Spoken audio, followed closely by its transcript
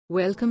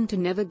Welcome to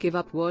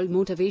Nevergiveupworld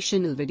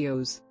motivational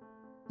videos.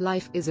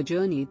 Life is a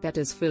journey that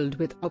is filled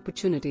with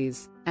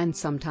opportunities, and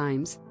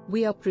sometimes,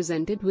 we are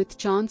presented with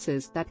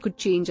chances that could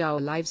change our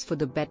lives for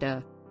the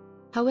better.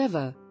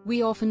 However,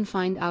 we often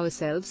find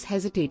ourselves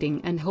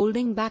hesitating and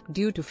holding back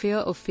due to fear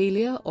of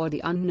failure or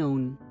the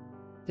unknown.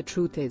 The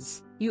truth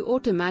is, you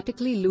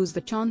automatically lose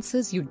the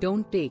chances you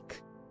don't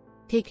take.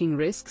 Taking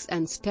risks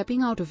and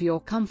stepping out of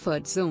your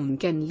comfort zone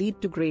can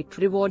lead to great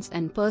rewards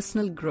and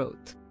personal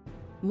growth.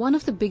 One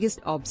of the biggest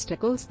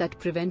obstacles that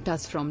prevent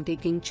us from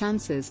taking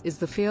chances is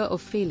the fear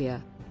of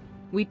failure.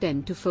 We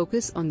tend to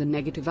focus on the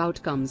negative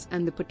outcomes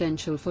and the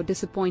potential for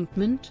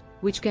disappointment,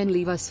 which can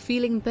leave us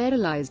feeling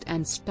paralyzed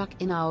and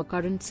stuck in our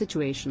current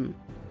situation.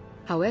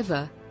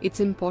 However, it's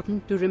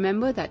important to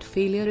remember that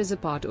failure is a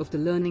part of the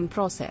learning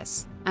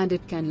process, and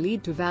it can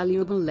lead to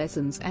valuable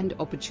lessons and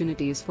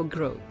opportunities for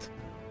growth.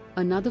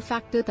 Another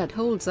factor that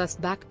holds us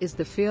back is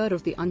the fear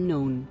of the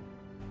unknown.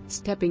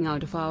 Stepping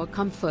out of our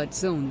comfort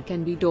zone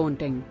can be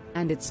daunting,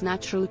 and it's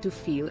natural to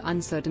feel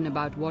uncertain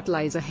about what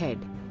lies ahead.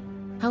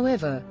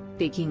 However,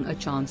 taking a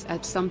chance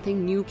at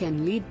something new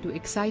can lead to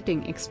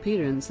exciting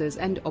experiences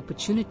and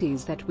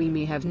opportunities that we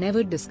may have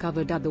never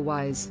discovered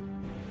otherwise.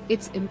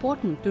 It's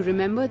important to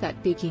remember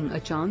that taking a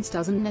chance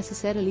doesn't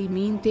necessarily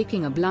mean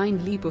taking a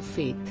blind leap of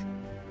faith.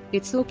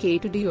 It's okay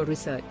to do your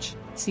research,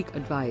 seek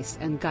advice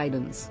and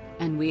guidance,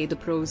 and weigh the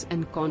pros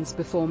and cons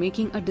before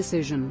making a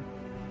decision.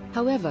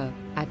 However,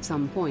 at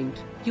some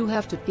point, you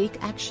have to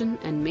take action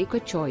and make a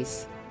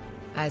choice.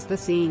 As the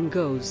saying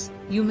goes,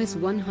 you miss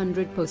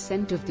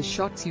 100% of the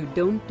shots you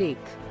don't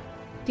take.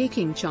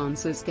 Taking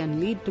chances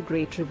can lead to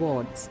great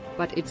rewards,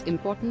 but it's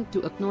important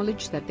to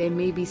acknowledge that there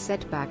may be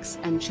setbacks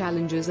and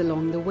challenges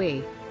along the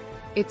way.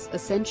 It's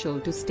essential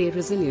to stay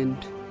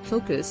resilient,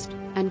 focused,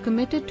 and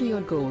committed to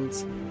your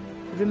goals.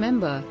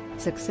 Remember,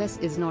 success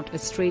is not a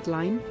straight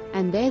line,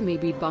 and there may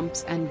be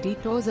bumps and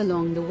detours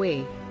along the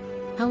way.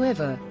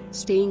 However,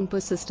 staying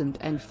persistent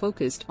and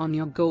focused on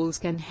your goals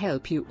can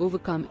help you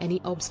overcome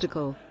any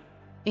obstacle.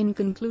 In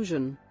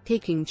conclusion,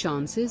 taking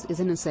chances is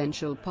an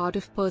essential part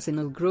of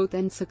personal growth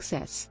and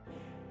success.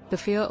 The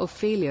fear of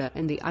failure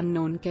and the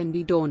unknown can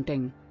be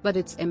daunting, but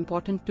it's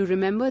important to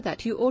remember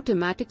that you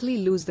automatically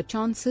lose the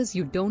chances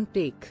you don't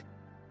take.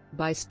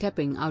 By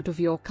stepping out of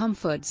your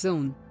comfort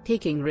zone,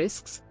 taking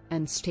risks,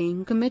 and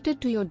staying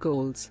committed to your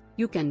goals,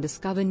 you can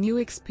discover new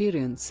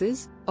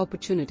experiences,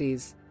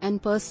 opportunities,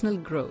 and personal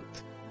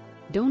growth.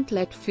 Don't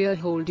let fear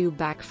hold you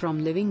back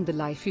from living the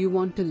life you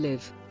want to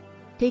live.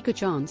 Take a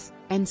chance,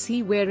 and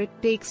see where it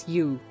takes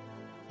you.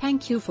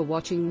 Thank you for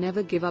watching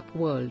Never Give Up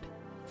World.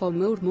 For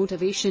more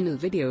motivational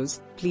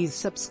videos, please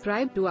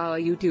subscribe to our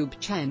YouTube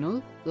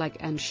channel, like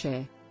and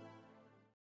share.